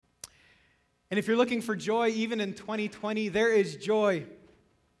And if you're looking for joy, even in 2020, there is joy.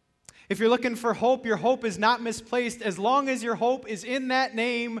 If you're looking for hope, your hope is not misplaced. As long as your hope is in that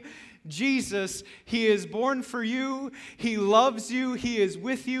name, Jesus, He is born for you. He loves you. He is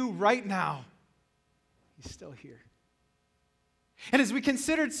with you right now. He's still here. And as we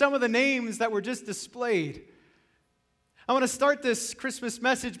considered some of the names that were just displayed, I want to start this Christmas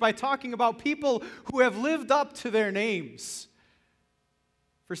message by talking about people who have lived up to their names.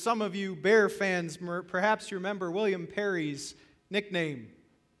 For some of you Bear fans, perhaps you remember William Perry's nickname,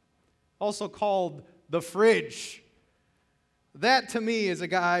 also called the Fridge. That, to me, is a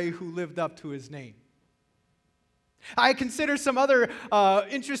guy who lived up to his name. I consider some other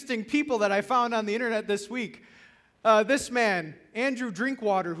interesting people that I found on the internet this week. This man, Andrew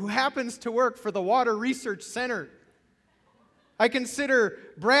Drinkwater, who happens to work for the Water Research Center. I consider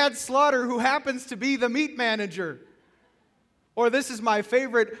Brad Slaughter, who happens to be the meat manager. Or this is my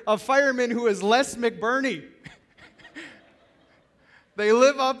favorite, a fireman who is Les McBurney. They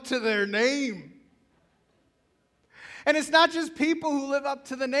live up to their name. And it's not just people who live up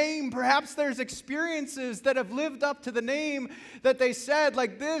to the name. Perhaps there's experiences that have lived up to the name that they said,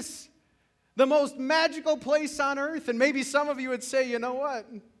 like this, the most magical place on earth. And maybe some of you would say, you know what?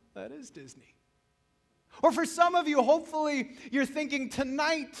 That is Disney. Or for some of you, hopefully, you're thinking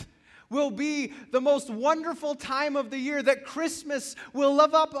tonight will be the most wonderful time of the year, that Christmas will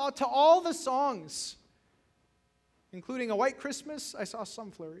live up to all the songs, including A White Christmas. I saw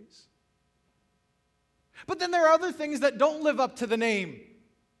some flurries. But then there are other things that don't live up to the name.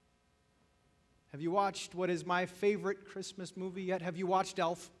 Have you watched what is my favorite Christmas movie yet? Have you watched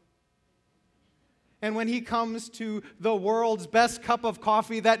Elf? And when he comes to the world's best cup of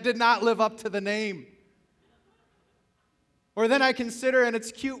coffee, that did not live up to the name. Or then I consider, and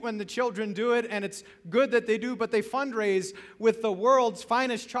it's cute when the children do it, and it's good that they do, but they fundraise with the world's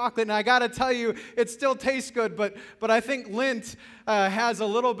finest chocolate. And I got to tell you, it still tastes good, but I think Lindt has a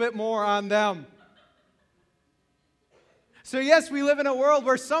little bit more on them. So yes, we live in a world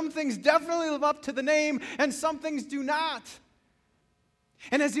where some things definitely live up to the name, and some things do not.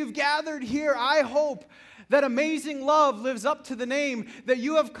 And as you've gathered here, I hope that amazing love lives up to the name, that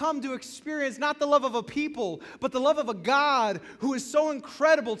you have come to experience not the love of a people, but the love of a God who is so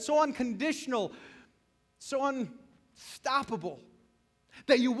incredible, so unconditional, so unstoppable,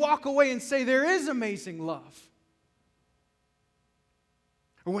 that you walk away and say, there is amazing love.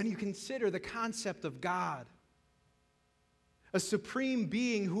 Or when you consider the concept of God, a supreme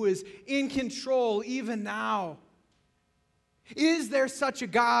being who is in control even now. Is there such a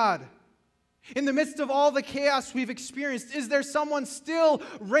God? In the midst of all the chaos we've experienced, is there someone still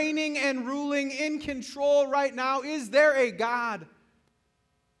reigning and ruling in control right now? Is there a God?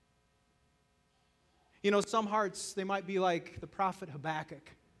 You know, some hearts, they might be like the prophet Habakkuk,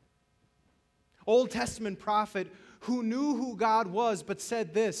 Old Testament prophet who knew who God was but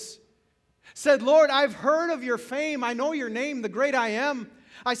said this, said, Lord, I've heard of your fame. I know your name, the great I am.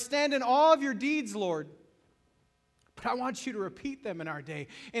 I stand in awe of your deeds, Lord. But I want you to repeat them in our day.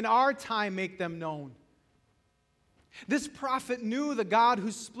 In our time, make them known. This prophet knew the God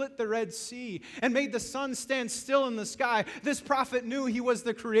who split the Red Sea and made the sun stand still in the sky. This prophet knew he was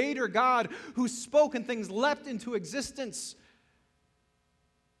the creator God who spoke and things leapt into existence.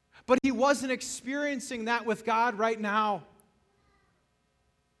 But he wasn't experiencing that with God right now.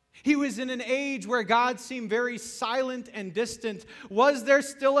 He was in an age where God seemed very silent and distant. Was there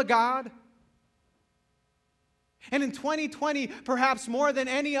still a God? And in 2020, perhaps more than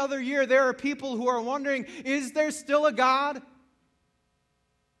any other year, there are people who are wondering, is there still a God?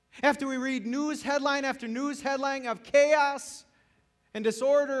 After we read news headline after news headline of chaos and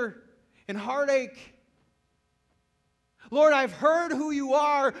disorder and heartache. Lord, I've heard who you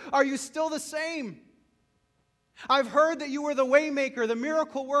are. Are you still the same? I've heard that you were the waymaker, the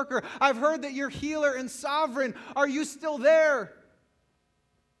miracle worker. I've heard that you're healer and sovereign. Are you still there?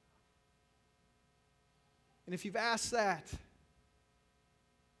 And if you've asked that,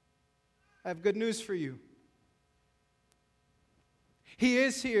 I have good news for you. He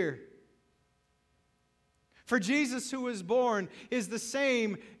is here. For Jesus, who was born, is the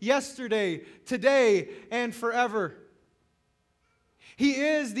same yesterday, today, and forever. He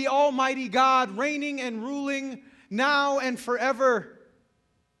is the Almighty God, reigning and ruling now and forever.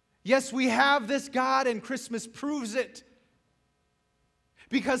 Yes, we have this God, and Christmas proves it.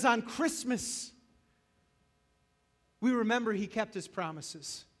 Because on Christmas, we remember He kept His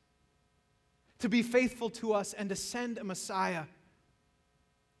promises to be faithful to us and to send a Messiah.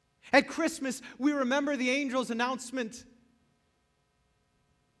 At Christmas, we remember the angel's announcement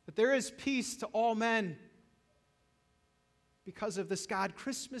that there is peace to all men because of this God.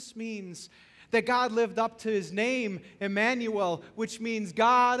 Christmas means That God lived up to his name, Emmanuel, which means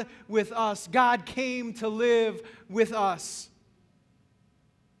God with us. God came to live with us.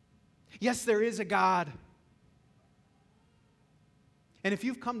 Yes, there is a God. And if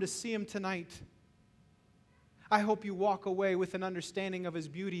you've come to see him tonight, I hope you walk away with an understanding of his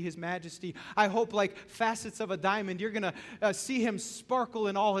beauty, his majesty. I hope, like facets of a diamond, you're going to see him sparkle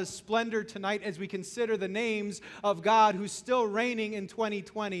in all his splendor tonight as we consider the names of God who's still reigning in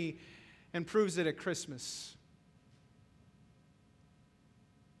 2020 and proves it at Christmas.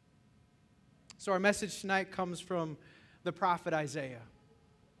 So our message tonight comes from the prophet Isaiah.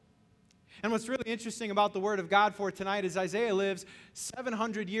 And what's really interesting about the Word of God for tonight is Isaiah lives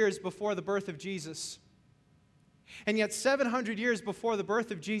 700 years before the birth of Jesus. And yet 700 years before the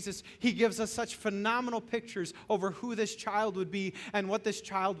birth of Jesus, he gives us such phenomenal pictures over who this child would be and what this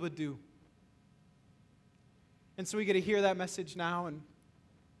child would do. And so we get to hear that message now. And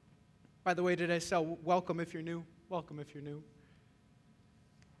by the way, did I say welcome if you're new? Welcome if you're new.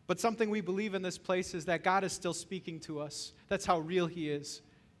 But something we believe in this place is that God is still speaking to us. That's how real he is.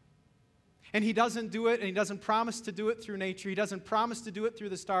 And he doesn't do it, and he doesn't promise to do it through nature. He doesn't promise to do it through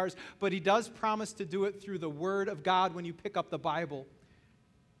the stars, but he does promise to do it through the Word of God when you pick up the Bible.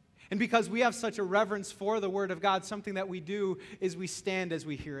 And because we have such a reverence for the Word of God, something that we do is we stand as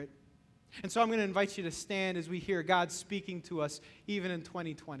we hear it. And so I'm going to invite you to stand as we hear God speaking to us, even in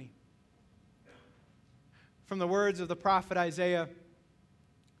 2020. From the words of the prophet Isaiah,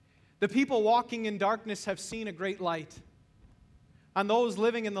 "The people walking in darkness have seen a great light. On those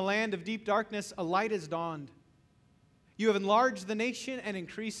living in the land of deep darkness, a light has dawned. You have enlarged the nation and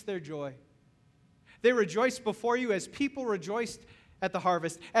increased their joy. They rejoice before you as people rejoiced at the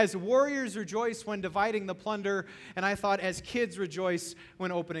harvest, as warriors rejoice when dividing the plunder, and I thought as kids rejoice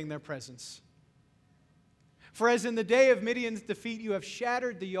when opening their presents. For as in the day of Midian's defeat, you have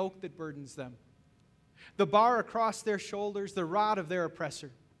shattered the yoke that burdens them, the bar across their shoulders, the rod of their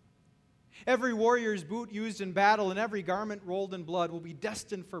oppressor. Every warrior's boot used in battle and every garment rolled in blood will be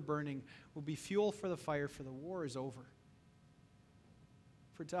destined for burning, will be fuel for the fire, for the war is over.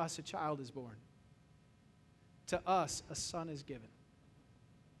 For to us a child is born. To us a son is given.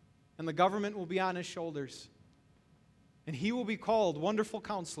 And the government will be on his shoulders. And he will be called Wonderful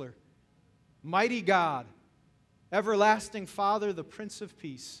Counselor, Mighty God, Everlasting Father, the Prince of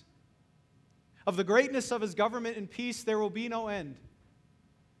Peace. Of the greatness of his government and peace there will be no end.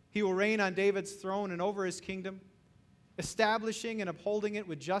 He will reign on David's throne and over his kingdom, establishing and upholding it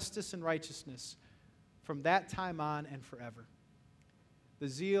with justice and righteousness from that time on and forever. The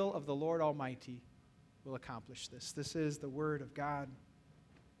zeal of the Lord Almighty will accomplish this." This is the word of God.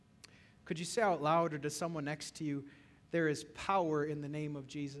 Could you say out loud or to someone next to you, there is power in the name of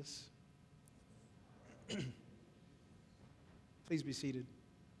Jesus? Please be seated.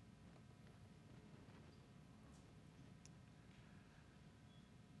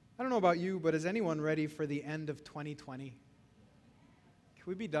 I don't know about you, but is anyone ready for the end of 2020? Can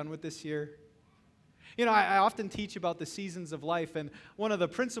we be done with this year? You know, I often teach about the seasons of life, and one of the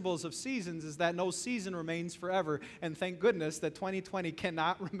principles of seasons is that no season remains forever, and thank goodness that 2020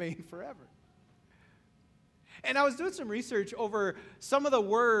 cannot remain forever. And I was doing some research over some of the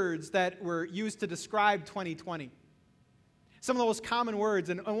words that were used to describe 2020. Some of the most common words,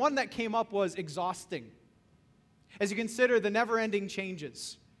 and one that came up was exhausting. As you consider the never-ending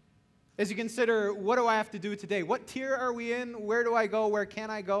changes, as you consider, what do I have to do today? What tier are we in? Where do I go? Where can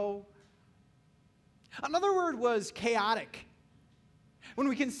I go? Another word was chaotic. When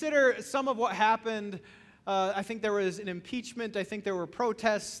we consider some of what happened, I think there was an impeachment. I think there were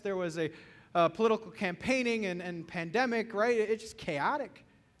protests. There was a political campaigning and pandemic, right? It's just chaotic.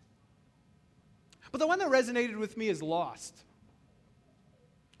 But the one that resonated with me is lost.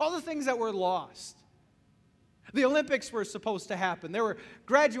 All the things that were lost. The Olympics were supposed to happen. There were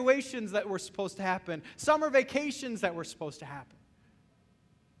graduations that were supposed to happen. Summer vacations that were supposed to happen.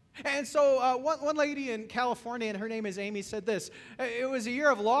 And so one lady in California, and her name is Amy, said this: it was a year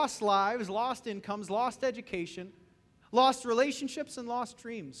of lost lives, lost incomes, lost education, lost relationships, and lost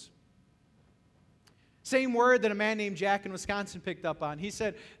dreams. Same word that a man named Jack in Wisconsin picked up on. He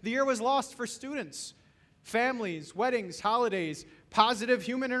said, the year was lost for students, families, weddings, holidays, positive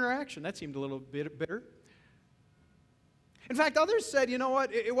human interaction. That seemed a little bit bitter. In fact, others said, you know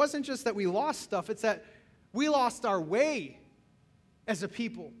what, it wasn't just that we lost stuff, it's that we lost our way as a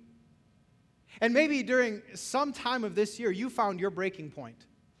people. And maybe during some time of this year, you found your breaking point.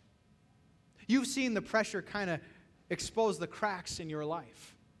 You've seen the pressure kind of expose the cracks in your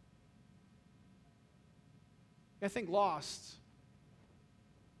life. I think lost,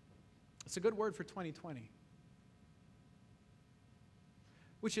 it's a good word for 2020.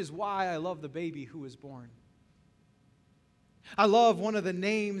 which is why I love the baby who was born. I love one of the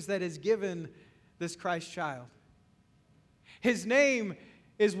names that is given this Christ child. His name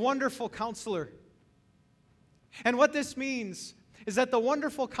is Wonderful Counselor. And what this means is that the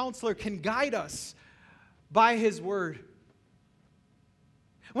Wonderful Counselor can guide us by His Word.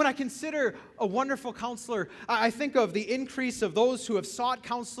 When I consider a wonderful counselor, I think of the increase of those who have sought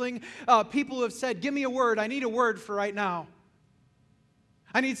counseling. People who have said, give me a word. I need a word for right now.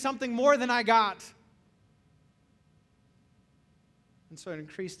 I need something more than I got. And so it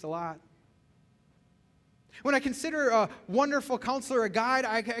increased a lot. When I consider a wonderful counselor, a guide,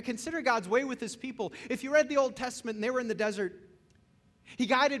 I consider God's way with His people. If you read the Old Testament and they were in the desert, He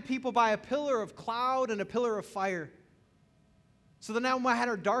guided people by a pillar of cloud and a pillar of fire. So that no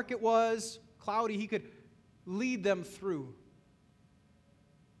matter how dark it was, cloudy, He could lead them through.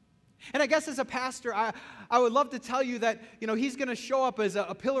 And I guess as a pastor, I would love to tell you that, He's going to show up as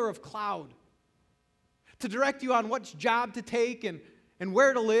a pillar of cloud to direct you on which job to take and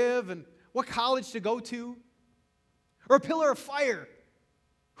where to live and what college to go to. Or a pillar of fire,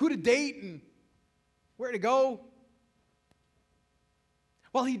 who to date and where to go.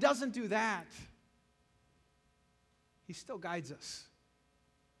 Well, He doesn't do that. He still guides us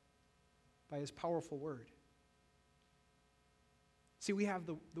by His powerful Word. See, we have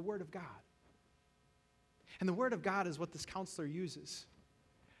the Word of God. And the Word of God is what this counselor uses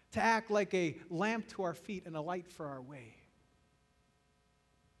to act like a lamp to our feet and a light for our way.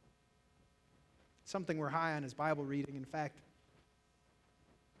 Something we're high on is Bible reading. In fact,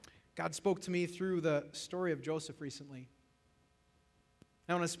 God spoke to me through the story of Joseph recently.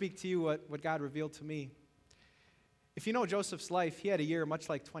 I want to speak to you what God revealed to me. If you know Joseph's life, he had a year much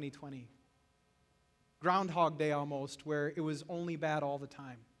like 2020. Groundhog Day almost, where it was only bad all the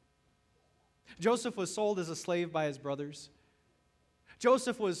time. Joseph was sold as a slave by his brothers.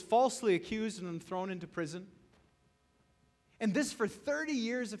 Joseph was falsely accused and thrown into prison. And this for 30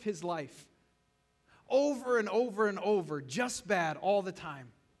 years of his life. Over and over and over, just bad all the time.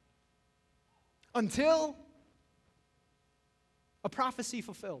 Until a prophecy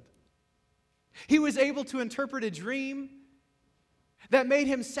fulfilled. He was able to interpret a dream that made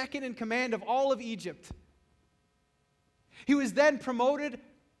him second in command of all of Egypt. He was then promoted,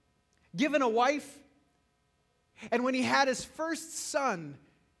 given a wife, and when he had his first son,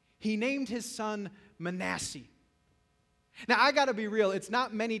 he named his son Manasseh. Now, I got to be real, it's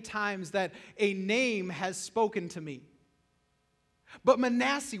not many times that a name has spoken to me. But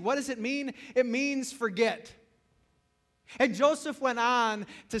Manasseh, what does it mean? It means forget. And Joseph went on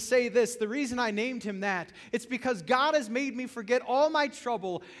to say this, the reason I named him that, it's because God has made me forget all my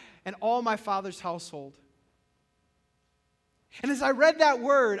trouble and all my father's household. And as I read that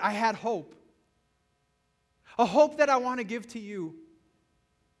word, I had hope. A hope that I want to give to you.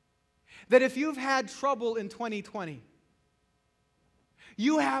 That if you've had trouble in 2020,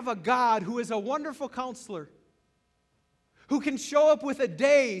 you have a God who is a wonderful counselor, who can show up with a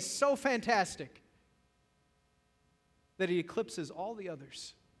day so fantastic that He eclipses all the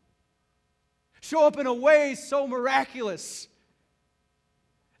others. Show up in a way so miraculous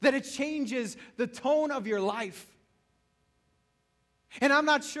that it changes the tone of your life. And I'm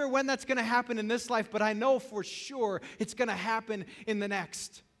not sure when that's going to happen in this life, but I know for sure it's going to happen in the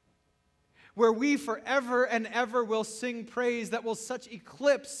next. Where we forever and ever will sing praise that will such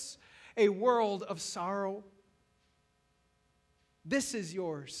eclipse a world of sorrow. This is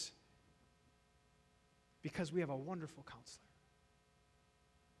yours because we have a wonderful counselor.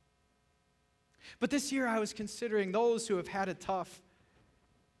 But this year I was considering those who have had it tough.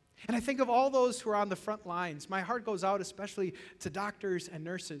 And I think of all those who are on the front lines. My heart goes out especially to doctors and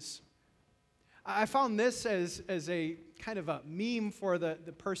nurses. I found this as a kind of a meme for the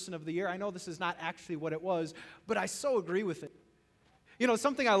person of the year. I know this is not actually what it was, but I so agree with it. You know,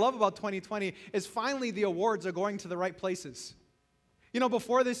 something I love about 2020 is finally the awards are going to the right places. You know,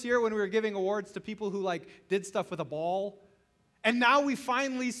 before this year when we were giving awards to people who did stuff with a ball, and now we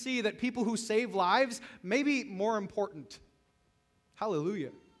finally see that people who save lives may be more important.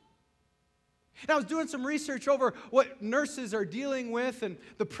 Hallelujah. And I was doing some research over what nurses are dealing with and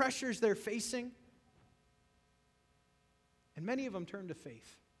the pressures they're facing. And many of them turned to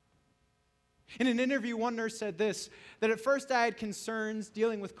faith. In an interview, one nurse said this, that at first I had concerns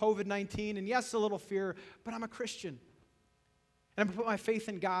dealing with COVID-19, and yes, a little fear, but I'm a Christian. And I'm put my faith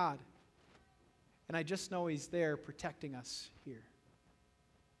in God. And I just know He's there protecting us here.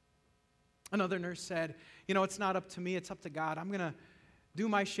 Another nurse said, you know, it's not up to me, it's up to God. I'm going to do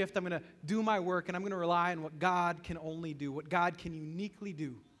my shift, I'm going to do my work, and I'm going to rely on what God can only do, what God can uniquely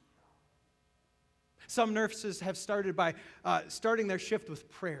do. Some nurses have started by starting their shift with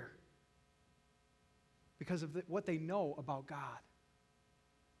prayer because of what they know about God.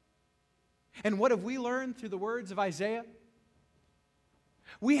 And what have we learned through the words of Isaiah?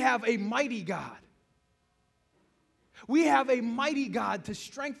 We have a mighty God. We have a mighty God to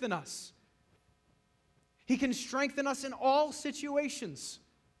strengthen us. He can strengthen us in all situations.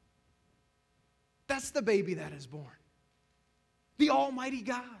 That's the baby that is born. The Almighty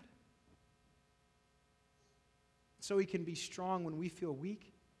God. So He can be strong when we feel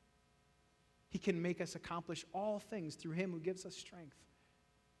weak. He can make us accomplish all things through Him who gives us strength.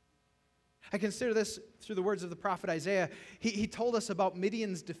 I consider this through the words of the prophet Isaiah. He told us about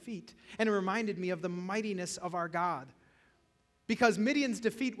Midian's defeat, and it reminded me of the mightiness of our God. Because Midian's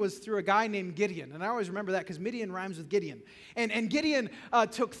defeat was through a guy named Gideon. And I always remember that because Midian rhymes with Gideon. And Gideon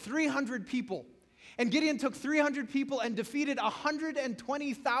took 300 people. And Gideon took 300 people and defeated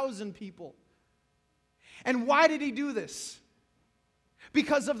 120,000 people. And why did he do this?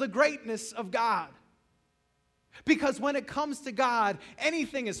 Because of the greatness of God. Because when it comes to God,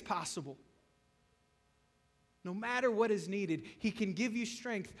 anything is possible. No matter what is needed, He can give you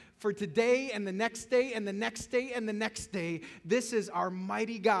strength for today and the next day and the next day and the next day. This is our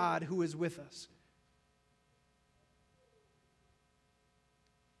mighty God who is with us.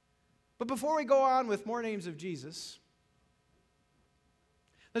 But before we go on with more names of Jesus,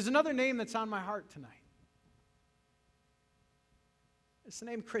 there's another name that's on my heart tonight. It's the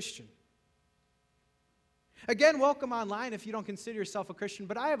name Christian. Again, welcome online if you don't consider yourself a Christian,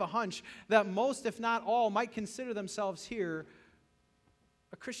 but I have a hunch that most, if not all, might consider themselves here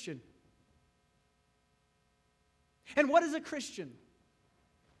a Christian. And what is a Christian?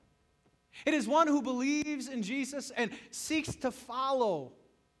 It is one who believes in Jesus and seeks to follow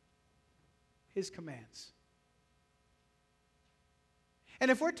His commands. And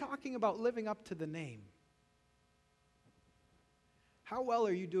if we're talking about living up to the name, how well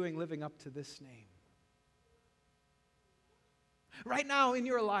are you doing living up to this name? Right now in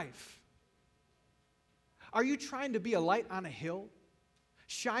your life, are you trying to be a light on a hill,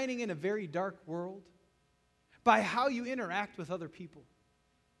 shining in a very dark world by how you interact with other people?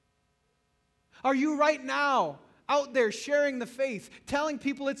 Are you right now out there sharing the faith, telling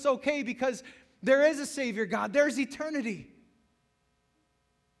people it's okay because there is a Savior God, there's eternity?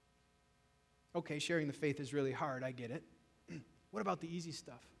 Okay, sharing the faith is really hard, I get it. What about the easy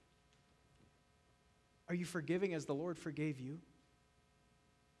stuff? Are you forgiving as the Lord forgave you?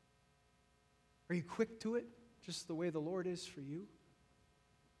 Are you quick to it, just the way the Lord is for you?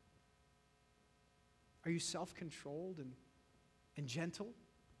 Are you self-controlled and gentle?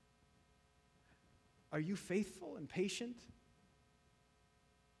 Are you faithful and patient?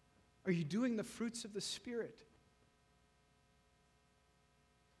 Are you doing the fruits of the Spirit?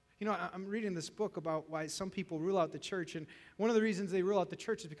 You know, I'm reading this book about why some people rule out the church, and one of the reasons they rule out the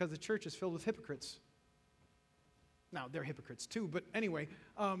church is because the church is filled with hypocrites. Now, they're hypocrites too, but anyway,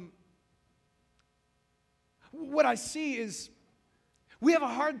 what I see is we have a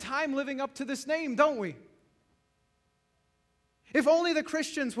hard time living up to this name, don't we? If only the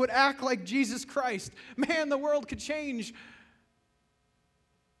Christians would act like Jesus Christ, man, the world could change.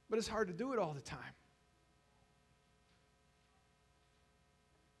 But it's hard to do it all the time.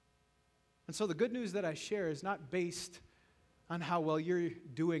 And so the good news that I share is not based on how well you're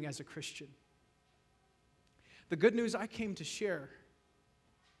doing as a Christian. The good news I came to share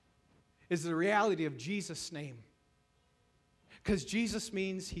is the reality of Jesus' name. Because Jesus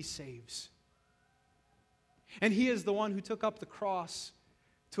means He saves. And He is the one who took up the cross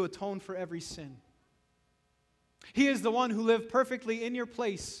to atone for every sin. He is the one who lived perfectly in your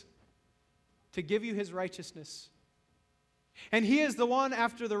place to give you His righteousness. And He is the one,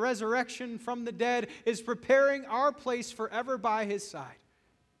 after the resurrection from the dead, is preparing our place forever by His side.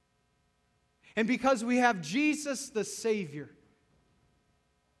 And because we have Jesus the Savior,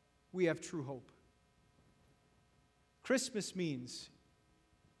 we have true hope. Christmas means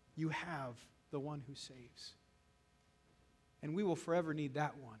you have the one who saves. And we will forever need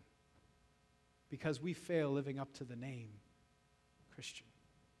that one because we fail living up to the name Christian.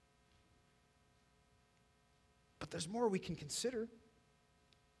 But there's more we can consider.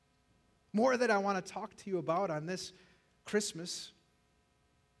 More that I want to talk to you about on this Christmas.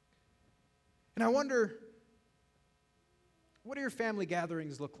 And I wonder, what do your family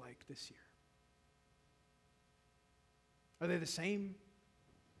gatherings look like this year? Are they the same?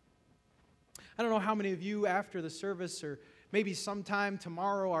 I don't know how many of you after the service or maybe sometime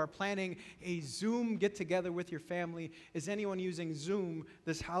tomorrow are planning a Zoom get-together with your family. Is anyone using Zoom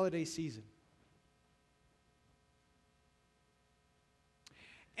this holiday season?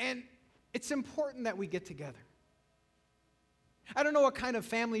 And It's important that we get together. I don't know what kind of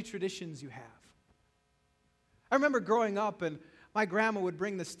family traditions you have. I remember growing up, and my grandma would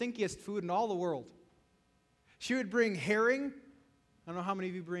bring the stinkiest food in all the world. She would bring herring. I don't know how many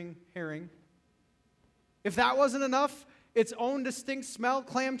of you bring herring. If that wasn't enough, its own distinct smell,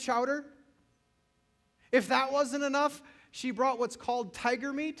 clam chowder. If that wasn't enough, she brought what's called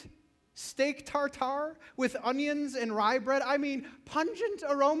tiger meat, steak tartare with onions and rye bread. I mean, pungent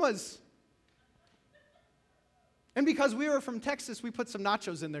aromas. And because we were from Texas, we put some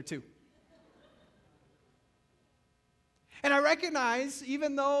nachos in there too. And I recognize,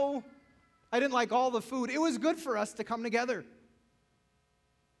 even though I didn't like all the food, it was good for us to come together.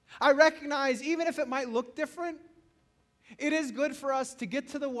 I recognize, even if it might look different, it is good for us to get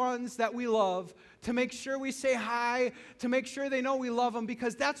to the ones that we love, to make sure we say hi, to make sure they know we love them,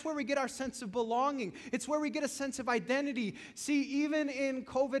 because that's where we get our sense of belonging. It's where we get a sense of identity. See, even in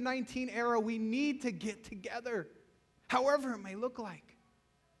COVID-19 era, we need to get together, however it may look like.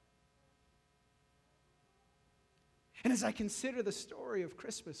 And as I consider the story of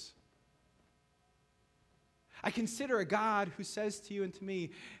Christmas, I consider a God who says to you and to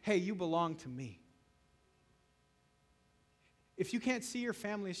me, hey, you belong to me. If you can't see your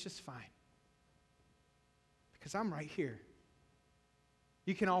family, it's just fine. Because I'm right here.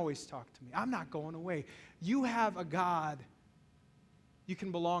 You can always talk to me. I'm not going away. You have a God you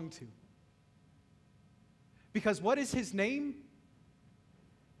can belong to. Because what is his name?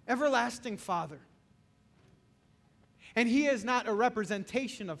 Everlasting Father. And he is not a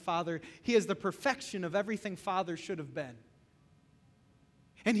representation of Father. He is the perfection of everything Father should have been.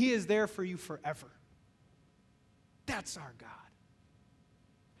 And he is there for you forever. That's our God.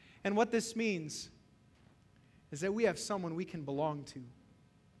 And what this means is that we have someone we can belong to.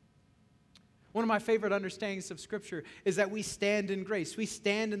 One of my favorite understandings of Scripture is that we stand in grace. We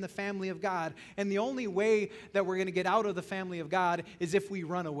stand in the family of God. And the only way that we're going to get out of the family of God is if we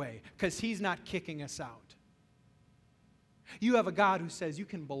run away, because he's not kicking us out. You have a God who says you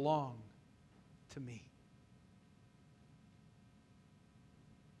can belong to me.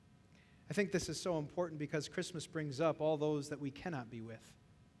 I think this is so important because Christmas brings up all those that we cannot be with.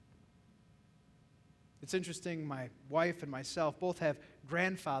 It's interesting, my wife and myself both have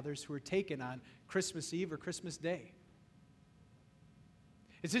grandfathers who were taken on Christmas Eve or Christmas Day.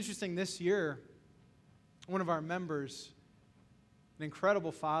 It's interesting, this year, one of our members, an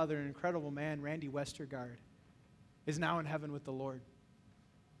incredible father, an incredible man, Randy Westergaard, is now in heaven with the Lord.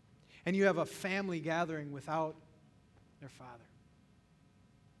 And you have a family gathering without their father.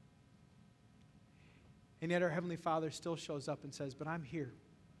 And yet our Heavenly Father still shows up and says, but I'm here.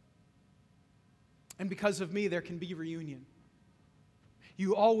 And because of me, there can be reunion.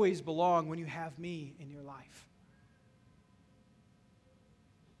 You always belong when you have me in your life.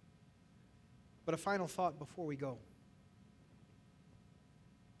 But a final thought before we go.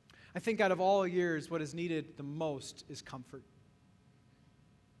 I think out of all years, what is needed the most is comfort.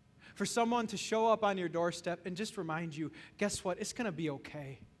 For someone to show up on your doorstep and just remind you, guess what? It's going to be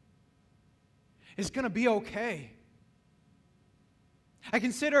okay. It's going to be okay. I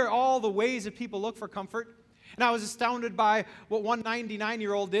consider all the ways that people look for comfort, and I was astounded by what one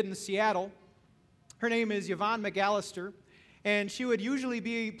 99-year-old did in Seattle. Her name is Yvonne McAllister, and she would usually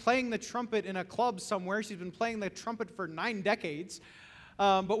be playing the trumpet in a club somewhere. She's been playing the trumpet for 9 decades.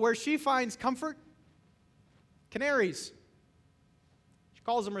 But where she finds comfort, canaries. She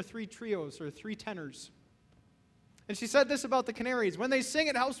calls them her 3 trios or 3 tenors. And she said this about the canaries: when they sing,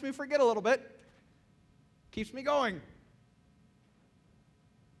 it helps me forget a little bit. Keeps me going.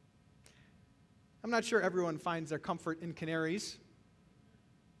 I'm not sure everyone finds their comfort in canaries.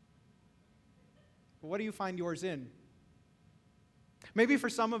 But what do you find yours in? Maybe for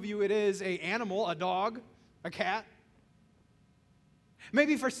some of you it is an animal, a dog, a cat.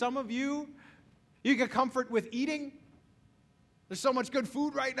 Maybe for some of you, you get comfort with eating. There's so much good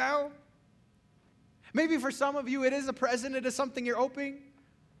food right now. Maybe for some of you, it is a present. It is something you're opening.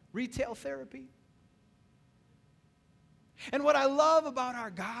 Retail therapy. And what I love about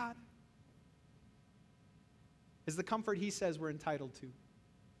our God is the comfort he says we're entitled to.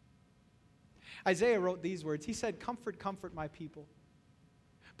 Isaiah wrote these words. He said, "Comfort, comfort my people.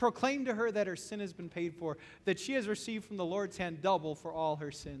 Proclaim to her that her sin has been paid for, that she has received from the Lord's hand double for all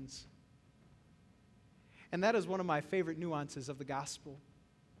her sins." And that is one of my favorite nuances of the gospel.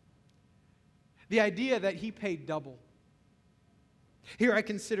 The idea that he paid double. Here I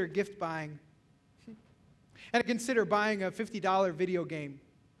consider gift buying. And I consider buying a $50 video game.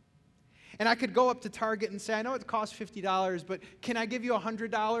 And I could go up to Target and say, I know it costs $50, but can I give you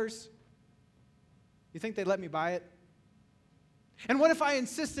 $100? You think they'd let me buy it? And what if I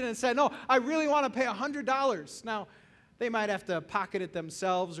insisted and said, no, I really want to pay $100? Now, they might have to pocket it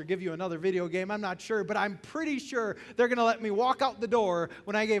themselves or give you another video game. I'm not sure, but I'm pretty sure they're going to let me walk out the door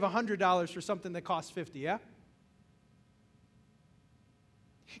when I gave $100 for something that costs $50, yeah?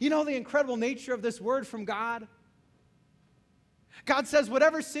 You know the incredible nature of this word from God? God says,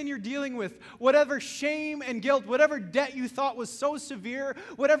 whatever sin you're dealing with, whatever shame and guilt, whatever debt you thought was so severe,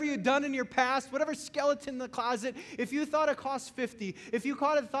 whatever you've done in your past, whatever skeleton in the closet, if you thought it cost 50, if you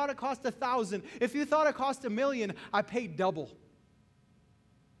thought it cost 1,000, if you thought it cost 1,000,000, I paid double.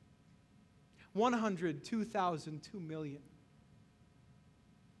 100, 2,000, 2,000,000.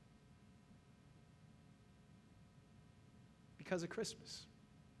 Because of Christmas.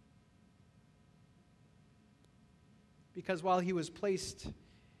 Because while he was placed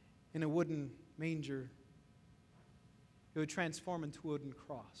in a wooden manger, it would transform into a wooden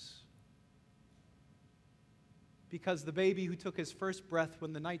cross. Because the baby who took his first breath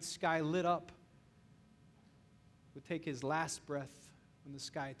when the night sky lit up would take his last breath when the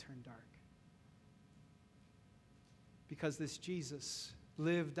sky turned dark. Because this Jesus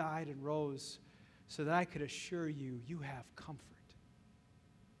lived, died, and rose so that I could assure you, you have comfort.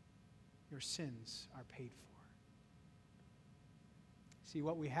 Your sins are paid for. See,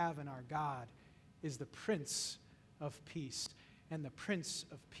 what we have in our God is the Prince of Peace, and the Prince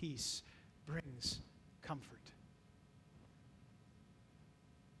of Peace brings comfort.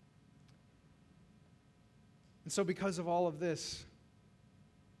 And so because of all of this,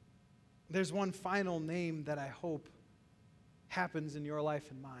 there's one final name that I hope happens in your life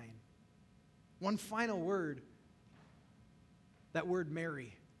and mine. One final word, that word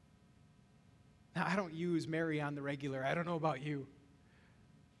Mary. Now, I don't use Mary on the regular. I don't know about you.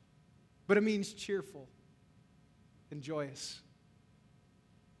 But it means cheerful and joyous.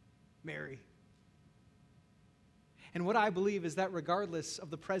 Mary. And what I believe is that regardless of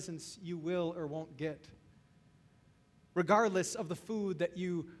the presents you will or won't get, regardless of the food that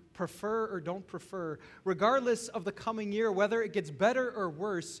you prefer or don't prefer, regardless of the coming year, whether it gets better or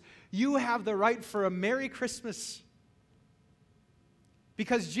worse, you have the right for a Merry Christmas.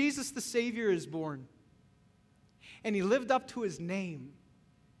 Because Jesus the Savior is born, and he lived up to his name.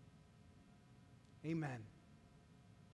 Amen.